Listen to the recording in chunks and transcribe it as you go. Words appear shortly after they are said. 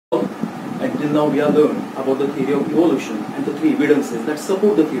And till now we have learned about the theory of evolution and the three evidences that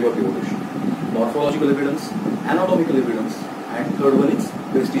support the theory of evolution. Morphological evidence, anatomical evidence, and third one is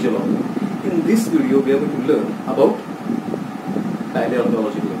vestigial organ. In this video we are going to learn about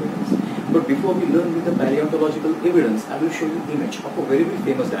paleontological evidence. But before we learn with the paleontological evidence, I will show you an image of a very, very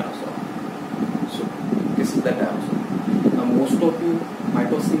famous dinosaur. So this is that dinosaur. Now most of you might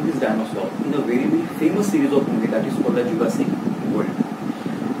have seen this dinosaur in a very, very famous series of movies that is called the Jurassic World.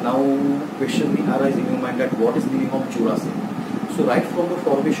 Now question may arise in your mind that what is the meaning of Jurassic? So right from the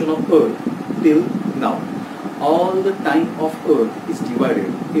formation of Earth till now, all the time of Earth is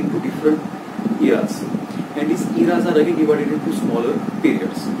divided into different eras, and these eras are again divided into smaller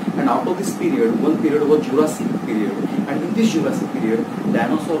periods. And out of this period, one period was Jurassic period, and in this Jurassic period,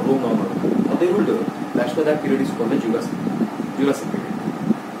 dinosaurs roamed on Earth. Now they ruled Earth. That's why that period is called the Jurassic period.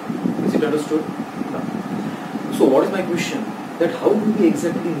 Is it understood? No. So what is my question? That how do we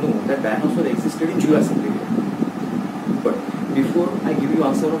exactly know that dinosaurs existed in Jurassic period? But before I give you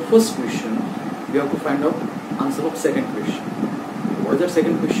answer of first question, we have to find out answer of second question. What is that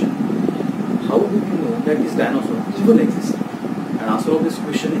second question? How do we know that this dinosaur even existed? And answer of this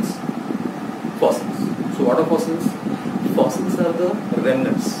question is fossils. So what are fossils? Fossils are the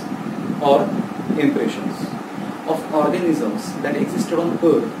remnants or impressions of organisms that existed on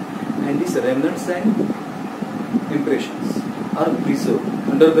Earth, and these remnants and impressions are preserved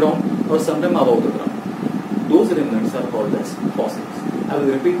underground or sometimes above the ground. Those remnants are called as fossils. I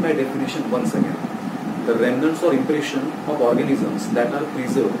will repeat my definition once again. The remnants or impression of organisms that are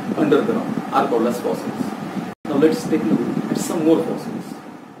preserved underground are called as fossils. Now let's take a look at some more fossils.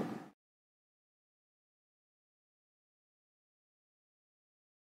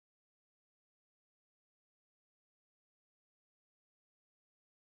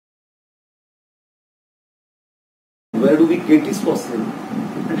 Where do we get this fossil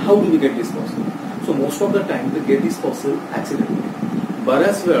and how do we get this fossil? So most of the time we get this fossil accidentally.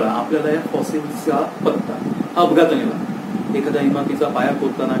 बऱ्याच वेळा आपल्याला या फॉसिल्सचा पत्ता हा अपघाताने लागतो. एखाद्या इमारतीचा पाया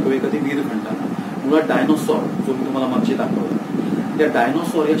खोदताना किंवा एखादी विहीर खणताना. मुळात डायनोसॉर जो मी तुम्हाला मागचे दाखवला, त्या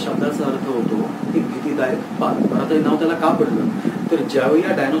डायनोसॉर या शब्दाचा अर्थ होतो एक भीतीदायक पाल. आता हे नाव त्याला का पडलं तर ज्यावेळी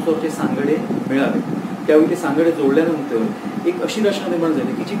या डायनोसॉरचे सांगडे मिळाले त्यावेळी ते सांगडे जोडल्यानंतर एक अशी रचना निर्माण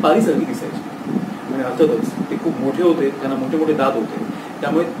झाली की जी पालीसारखी दिसायची. आणि अर्थातच ते खूप मोठे होते, त्यांना मोठे मोठे दात होते,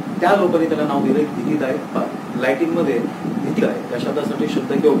 त्यामुळे त्या लोकांनी त्याला नाव दिलं भीतीदायक पाल. लॅटिनमध्ये भीती आहे त्या शब्दासाठी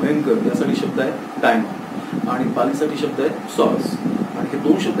शब्द आहे किंवा भयंकर यासाठी शब्द आहे डायनो, आणि पालीसाठी शब्द आहे सॉरस, आणि हे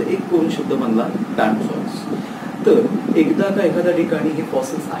दोन शब्द एक करून शब्द बनला डायनोसॉरस. तर एकदा का एखाद्या ठिकाणी हे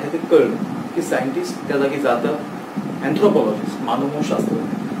फॉसिल्स आहे ते कळलं की सायंटिस्ट त्या जागी जातात, अँथ्रोपॉलॉजिस्ट मानवशास्त्र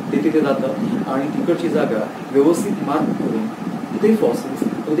ते तिथे जातात आणि तिकडची जागा व्यवस्थित मार्क करून ते फॉसिल्स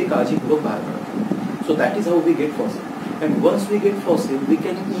अगदी काळजीपूर्वक बाहेर काढतात. So that is how we get fossil. And once we get fossil, we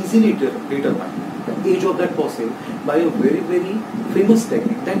can easily determine the age of that fossil by a very, very famous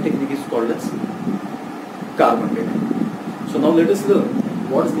technique. That technique is called as carbon dating. So now let us learn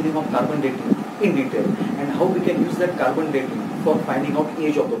what is the meaning of carbon dating in detail and how we can use that carbon dating for finding out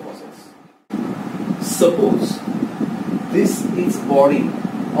age of the fossils. Suppose this is body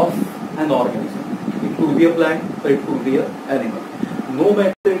of an organism. It could be a plant or it could be an animal. No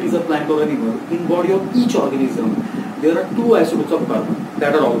matter it is a plant or animal, in body of each organism there are two isotopes of carbon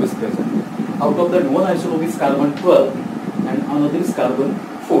that are always present. Out of that, one isotope is carbon 12 and another is carbon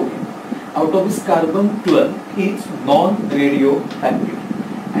 14. Out of this carbon 12 is non-radioactive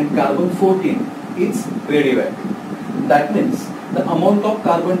and carbon 14 is radioactive. That means the amount of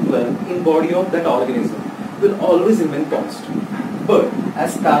carbon 12 in body of that organism will always remain constant. But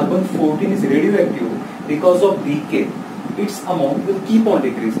as carbon 14 is radioactive, because of decay, its amount will keep on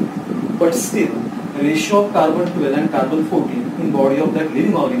decreasing. But still, the ratio of carbon 12 and carbon 14 in body of that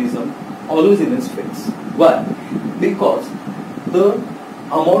living organism always remains fixed. Why? Because the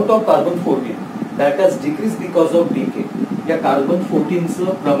amount of carbon 14 that has decreased because of decay, या carbon 14 चं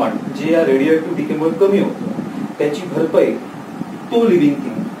प्रमाण जे या radioactive decay मुळे कमी होतं, त्याची भरपाई तो living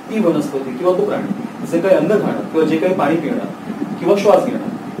thing, ती वनस्पती किंवा तो प्राणी जे काही अन्न खाणार किंवा जे काही पाणी पिणार किंवा श्वास घेणार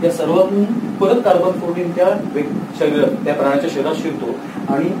या सर्वातून परत कार्बन 14 त्या शरीरात त्या प्राण्याच्या शरीरात शिरतो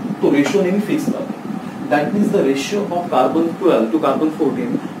आणि तो रेशो नेहमी फिक्स राहतो. That means the ratio of carbon 12 to carbon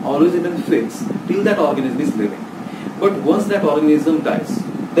 14 always remains fixed till that organism is living. But once that organism dies,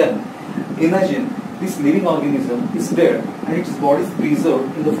 then imagine this living organism is dead and its body is preserved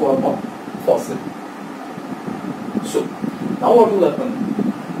in the form of fossil. So now what will happen?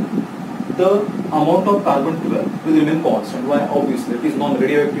 The amount of carbon 12 will remain constant. Why? Obviously it is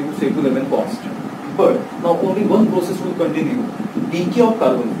non-radioactive, so it will remain constant. But now only one process will continue: decay of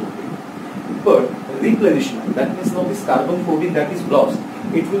carbon 14. But replenishment, that means now this carbon 14 that is lost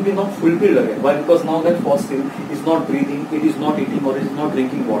it will be now fulfilled again. Why? Because now that fossil is not breathing, it is not eating, or it is not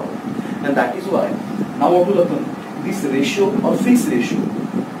drinking water. And that is why now what will happen? This ratio or fixed ratio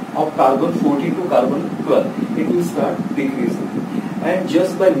of carbon 14 to carbon 12, it will start decreasing. And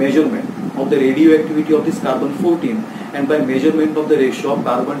just by measurement of the radioactivity of this carbon 14 and by measurement of the ratio of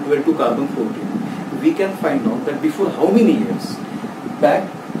carbon 12 to carbon 14, we can find out that before how many years that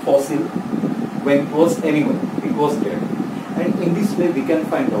fossil, when it was animal, it was dead. And in this way we can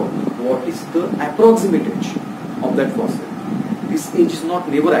find out what is the approximate age of that fossil. This age is not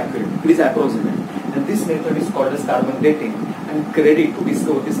never accurate, it is approximate. And this method is called as carbon dating, and credit to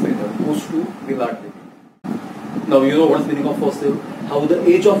discover this method goes to Willard Dating. Now you know what is the meaning of fossil, how the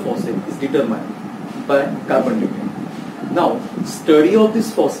age of fossil is determined by carbon dating. Now, study of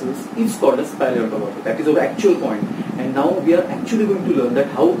these fossils is called as paleontology. That is our actual point. And now we are actually going to learn that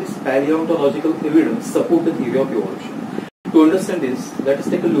how this paleontological evidence support the theory of evolution. To understand this, let us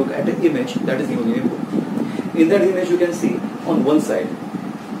take a look at an image that is given in a book. In that image you can see on one side,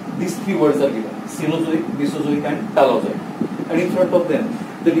 these three words are given: Cenozoic, Mesozoic and Paleozoic. And in front of them,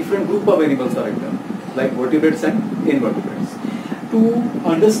 the different group of animals are written, like vertebrates and invertebrates. To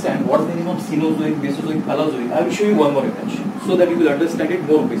understand what is the meaning of Cenozoic, Mesozoic, Paleozoic, I will show you one more image so that you will understand it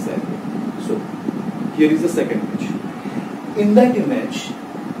more precisely. So, here is the second image. In that image,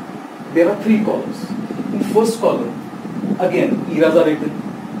 there are three columns. In first column, again, eras are written.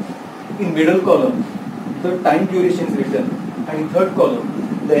 In middle column, the time duration is written. And in third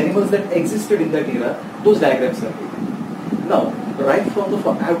column, the animals that existed in that era, those diagrams are written. Now, right from the,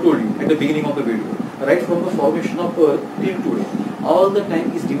 I have told you at the beginning of the video, right from the formation of Earth till today, all the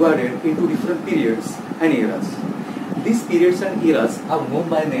time is divided into different periods and eras. These periods and eras are known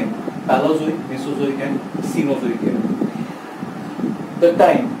by name Paleozoic, Mesozoic and Cenozoic era. The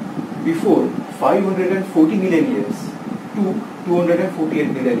time before 540 million years to 248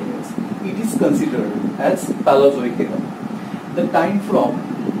 million years, it is considered as Paleozoic era. The time from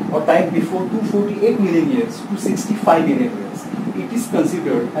or time before 248 million years to 65 million years, it is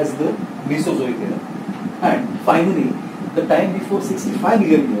considered as the Mesozoic era. And finally, the time before 65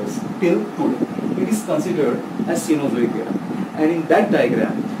 million years till today, it is considered as Cenozoic era. And in that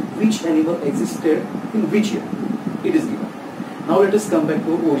diagram, which animal existed in which year, it is given. Now let us come back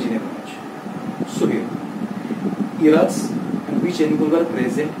to our original image. So here, eras and which animal were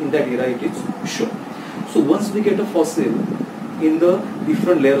present in that era, it is shown. So once we get a fossil in the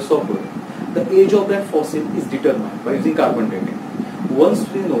different layers of Earth, the age of that fossil is determined by using carbon dating. Once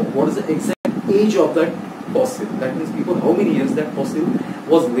we know what is the exact age of that fossil, that means before how many years that fossil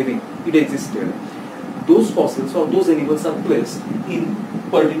was living, it existed, those fossils or those animals are placed in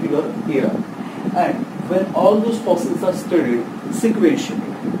particular era. And when all those fossils are studied sequentially,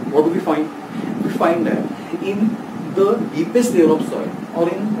 what do we find? We find that in the deepest layer of soil or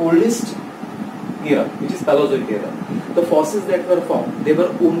in oldest era, which is Paleozoic era, the fossils that were found, they were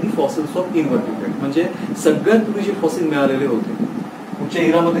only fossils of invertebrate. म्हणजे सगळ्यात पूर्वी जे fossil मिळालेले होते पुढच्या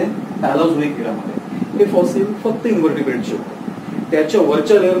इरामध्ये, पॅलोझोइक इरामध्ये, हे fossil फक्त इन्व्हर्टिब्रेटचे होते. त्याच्या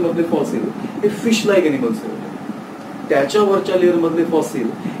वरच्या लेअर मधले फॉसिल हे फिश लाईक एनिमल्स होते. त्याच्या वरच्या लेअर मधले फॉसिल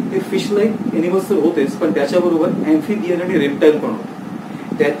हे फिश लाईक एनिमल्स तर होतेच, पण त्याच्याबरोबर अँफिबियन आणि रेप्टाईल पण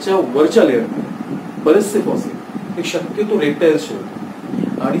होते. त्याच्या वरच्या लेअर मध्ये बरेचसे फॉसिल हे शक्यतो रेप्टाईल्सचे होते.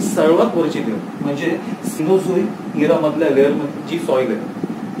 आणि सर्वात वरची लेअर म्हणजे सिनोझोइक इरा मधल्या लेअर मध्ये जी सॉइल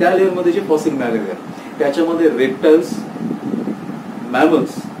आहे, त्या लेअर मध्ये जे फॉसिल मिळालेले आहेत, त्याच्यामध्ये रेप्टाइल्स,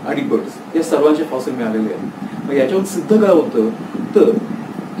 मॅमल्स आणि बर्ड्स या सर्वांचे फॉसिल मिळालेले आहेत. मग याच्यावर सिद्ध काय होतं तर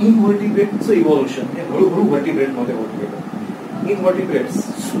इनव्हर्टिब्रेटचं इव्हॉल्युशन हे हळूहळू व्हर्टिब्रेट मध्ये होत गेलं. Invertebrates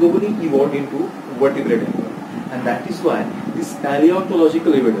slowly इव्हॉल्व्ड into व्हर्टिब्रेट animal. And that is why this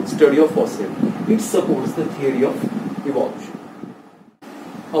paleontological evidence, study of fossil, it supports the theory of evolution.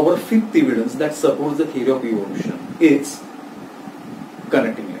 Our fifth evidence that supports the theory of evolution is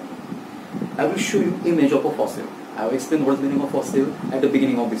connecting link. I will show you image of a fossil. I have explained what is the meaning of fossil at the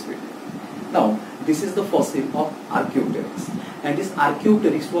beginning of this video. Now, this is the fossil of Archaeopteryx, and this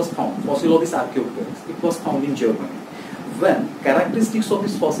Archaeopteryx was found. Fossil of this Archaeopteryx, it was found in Germany. When characteristics of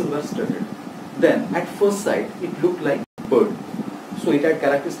this fossil were studied, then at first sight it looked like bird. So it had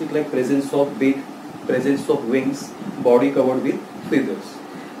characteristics like presence of beak, presence of wings, body covered with feathers.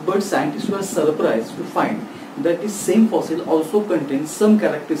 But scientists were surprised to find that this same fossil also contains some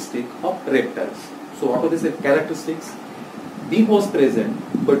characteristic of reptiles. So what are these characteristics? Beak was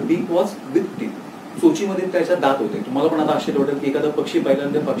present, but beak was with teeth. चोचीमध्ये त्याच्या दात होते. तुम्हाला पण आता आश्चर्य वाटेल की एखादा पक्षी पाहिला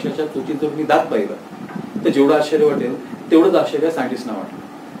आणि त्या पक्षाच्या चोचीत जर तुम्ही दात पाहिलं तर जेवढं आश्चर्य वाटेल तेवढंच आश्चर्य सायंटिस्टना वाटलं.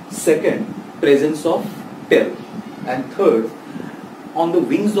 Second, presence of tail, and third, on the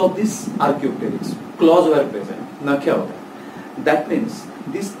wings of this Archaeopteryx, claws were present, नख्या होत्या. That means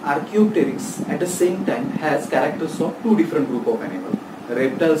This Archaeopteryx at the same time has characters of two different group of animals,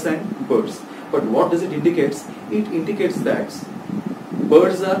 reptiles and birds. But what does it indicate? It indicates that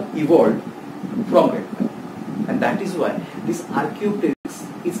birds are evolved from reptiles, and that is why this Archaeopteryx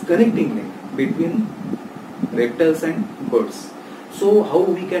is connecting link between reptiles and birds. So how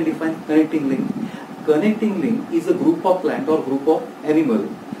we can define connecting link? Connecting link is a group of plant or group of animal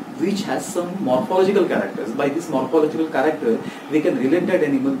which has some morphological characters. By this morphological character, we can relate that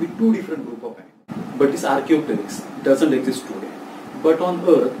animal with two different group of animals. But this Archaeopteryx doesn't exist today. But on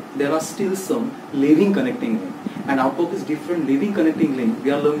Earth, there are still some living connecting link. And out of this different living connecting link, we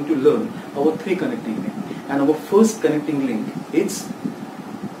are going to learn our three connecting link. And our first connecting link is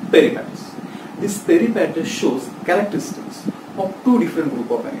peripatus. This peripatus shows characteristics of two different group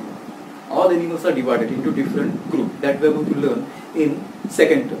of animals. All animals are divided into different groups that we are going to learn in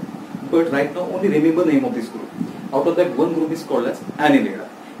second term. But right now only remember the name of this group. Out of that, one group is called as Annelida.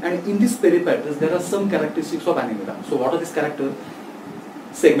 And in this peripatus there are some characteristics of Annelida. So what are these characters?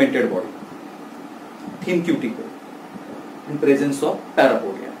 Segmented body, thin cuticle, and presence of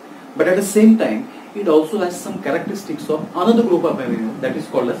parapodia. But at the same time, it also has some characteristics of another group of animals that is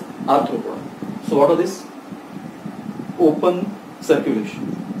called as arthropoda. So what are these? Open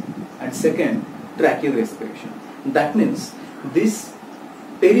circulation and second, tracheal respiration. That means this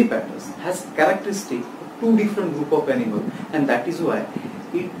peripatus has characteristics of two different group of animals, and that is why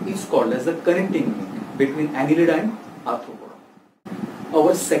it is called as the connecting link between Annelida and arthropoda.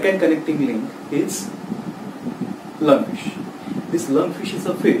 Our second connecting link is lungfish. This lungfish is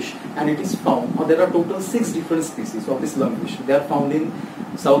a fish and it is found, or there are total 6 different species of this lungfish. They are found in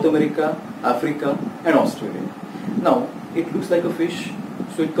South America, Africa and Australia. Now, it looks like a fish,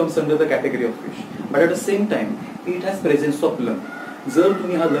 so it comes under the category of fish. But at the same time, it has presence of lung. जर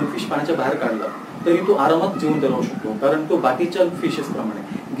तुम्ही हा lungfish पाण्याच्या बाहेर काढला तरी तो आरामात जिवंत राहू शकतो, कारण तो बाकीच्या फिशेस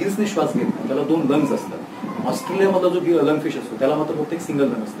प्रमाणे गिल्सने श्वास घेत नाही, त्याला 2 लंग्स असतात. ऑस्ट्रेलियामधला जो लंगफिश असतो त्याला मात्र फक्त एक सिंगल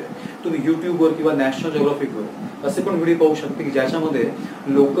लंग असते. तुम्ही युट्यूबवर किंवा नॅशनल जिओग्राफिकवर असे पण व्हिडिओ पाहू शकता की ज्याच्यामध्ये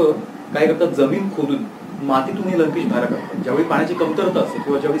लोक काय करतात, जमीन खोदून मातीतून हे लंगफिश बाहेर काढतात. ज्यावेळी पाण्याची कमतरता असते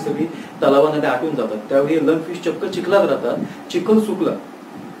किंवा ज्यावेळी सगळी तलावामध्ये आटून जातात त्यावेळी लंगफिश चक्क चिखलात राहतात. चिखल सुकला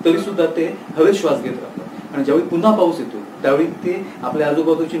तरी सुद्धा ते हवेत श्वास घेत राहतात, आणि ज्यावेळी पुन्हा पाऊस येतो त्यावेळी ते आपल्या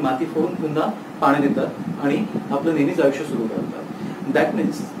आजूबाजूची माती फोडून पुन्हा पाणी देतात आणि आपलं नेहमीच आयुष्य सुरू करतात. That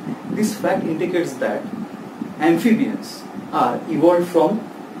means this fact indicates that amphibians are evolved from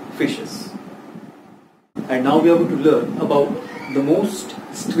fishes. And now we are going to learn about the most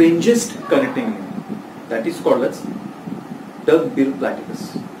strangest connecting link, that is called as duck-billed platypus.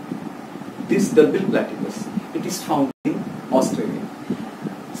 This duck-billed platypus, it is found in Australia.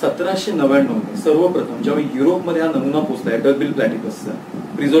 1799 मध्ये सर्वप्रथम ज्यावेळी युरोपमध्ये हा नमुना पोहोचलाय duck-build प्लॅटिपसचा,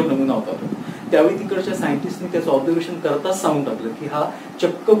 प्रिझर्व्ड नमुना होता तो, त्यावेळी तिकडच्या सायंटिस्टनी त्याचं ऑब्झर्वेशन करताच सांगून टाकलं की हा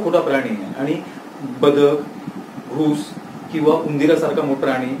चक्क खोटा प्राणी आहे, आणि बदक, घूस किंवा उंदीरासारखा मोठा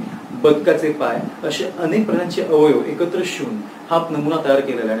प्राणी, बदकाचे पाय असे अनेक प्राण्यांचे अवयव एकत्र शिवून हा नमुना तयार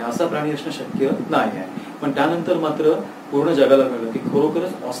केलेला आहे, आणि असा प्राणी असणं शक्य नाही आहे. पण त्यानंतर मात्र पूर्ण जगाला कळलं की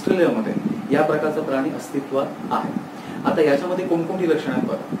खरोखरच ऑस्ट्रेलियामध्ये या प्रकारचा प्राणी अस्तित्वात आहे. आता याच्यामध्ये कोणकोणती लक्षणे आहेत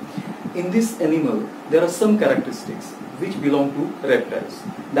बघा. In this animal there are some characteristics which belong to reptiles.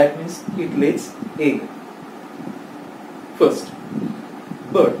 That means it Lay's egg first,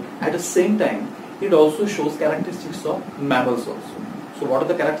 but at the same time it also shows characteristics of mammals also. So what are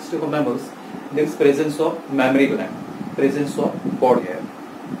the characteristics of mammals? There is presence of mammary gland, presence of body hair.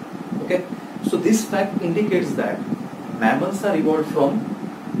 Okay, so this fact indicates that mammals are evolved from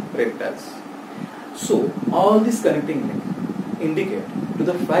reptiles. So all these connecting links indicate to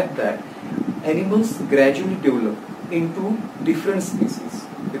the fact that animals gradually develop into different species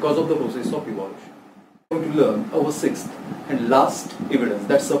because of the process of evolution. We are going to learn our sixth and last evidence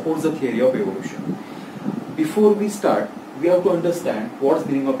that supports the theory of evolution. Before we start, we have to understand what's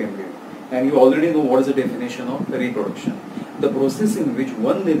the meaning of embryo, and you already know what is the definition of reproduction. The process in which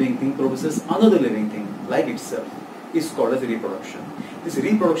one living thing produces another living thing like itself is called as reproduction. These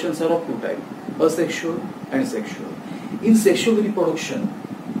reproductions are of two types, asexual and sexual. In sexual reproduction,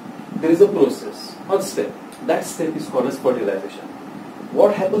 there is a process or step. That step is called as fertilization.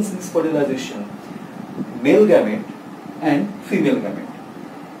 What happens in this fertilization? Male gamete and female gamete.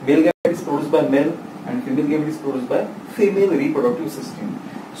 Male gamete is produced by male and female gamete is produced by female reproductive system.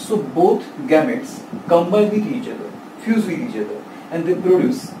 So both gametes combine with each other, fuse with each other, and they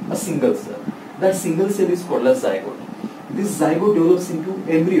produce a single cell. That single cell is called as zygote. This zygote develops into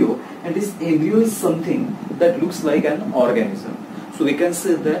embryo, and this embryo is something that looks like an organism. So we can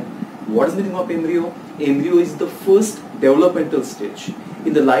say that what is the meaning of embryo? Embryo is the first developmental stage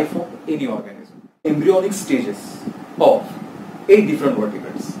in the life of any organism. Embryonic stages of 8 different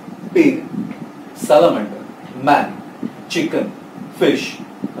vertebrates: pig, salamander, man, chicken, fish,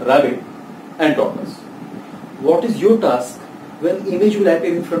 rabbit, and tortoise. What is your task? When image will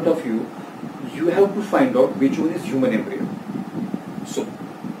appear in front of you, you have to find out which one is human embryo. So,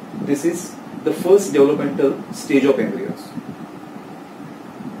 this is the first developmental stage of embryos.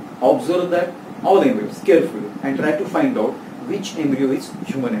 Observe that all embryos carefully and try to find out which embryo is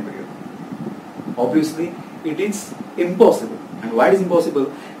human embryo. Obviously, it is impossible. And why it is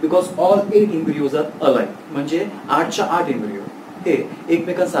impossible? Because all 8 embryos are alike. म्हणजे 8च्या 8 embryo हे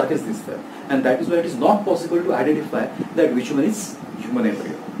एकमेकांसारखेच दिसतात. And that is why it is not possible to identify that which one is human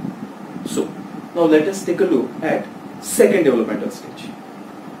embryo. So, now let us take a look at second developmental stage.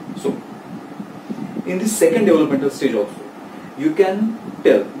 So, in this second developmental stage also, you can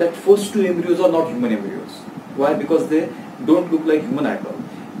tell that first 2 embryos are not human embryos. Why? Because they don't look like human at all.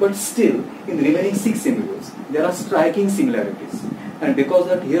 But still, in the remaining 6 embryos, there are striking similarities. And because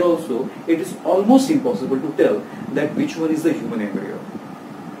that here also, it is almost impossible to tell that which one is the human embryo.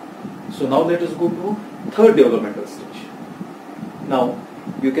 So now let us go to third developmental stage. Now,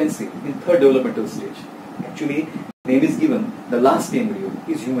 you can see in third developmental stage, actually name is given, the last embryo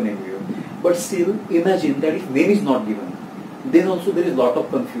is human embryo. But still, imagine that if name is not given, then also there is lot of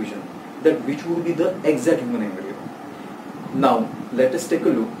confusion that which would be the exact human embryo. Now, let us take a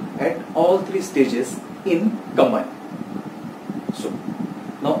look at all 3 stages in combine. So,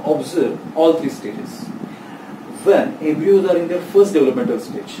 now observe all 3 stages. When embryos are in their first developmental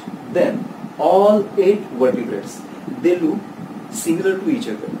stage, then all 8 vertebrates, they look similar to each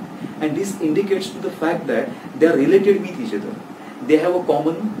other. And this indicates to the fact that they are related with each other. They have a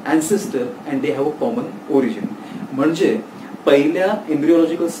common ancestor and they have a common origin. म्हणजे पहिल्या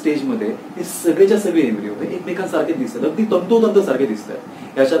embryological stage मध्ये हे सगळेच्या सगळे embryo हे एकमेकांसारखे दिसतात, अगदी तंतोतंत सारखे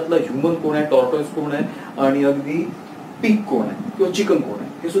दिसतात. याच्यातला ह्युमन कोण आहे, टॉर्टॉइस कोण आहे आणि अगदी पिग कोण आहे किंवा चिकन कोण आहे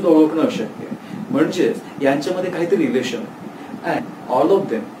हे सुद्धा ओळखणं अशक्य आहे. म्हणजेच यांच्यामध्ये काहीतरी रिलेशन आहे. And all of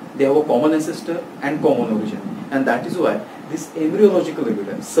them they have a common ancestor and common origin, and that is why this embryological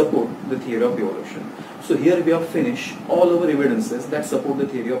evidence support the theory of evolution. So here we have finished all our evidences that support the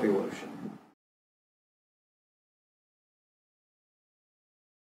theory of evolution.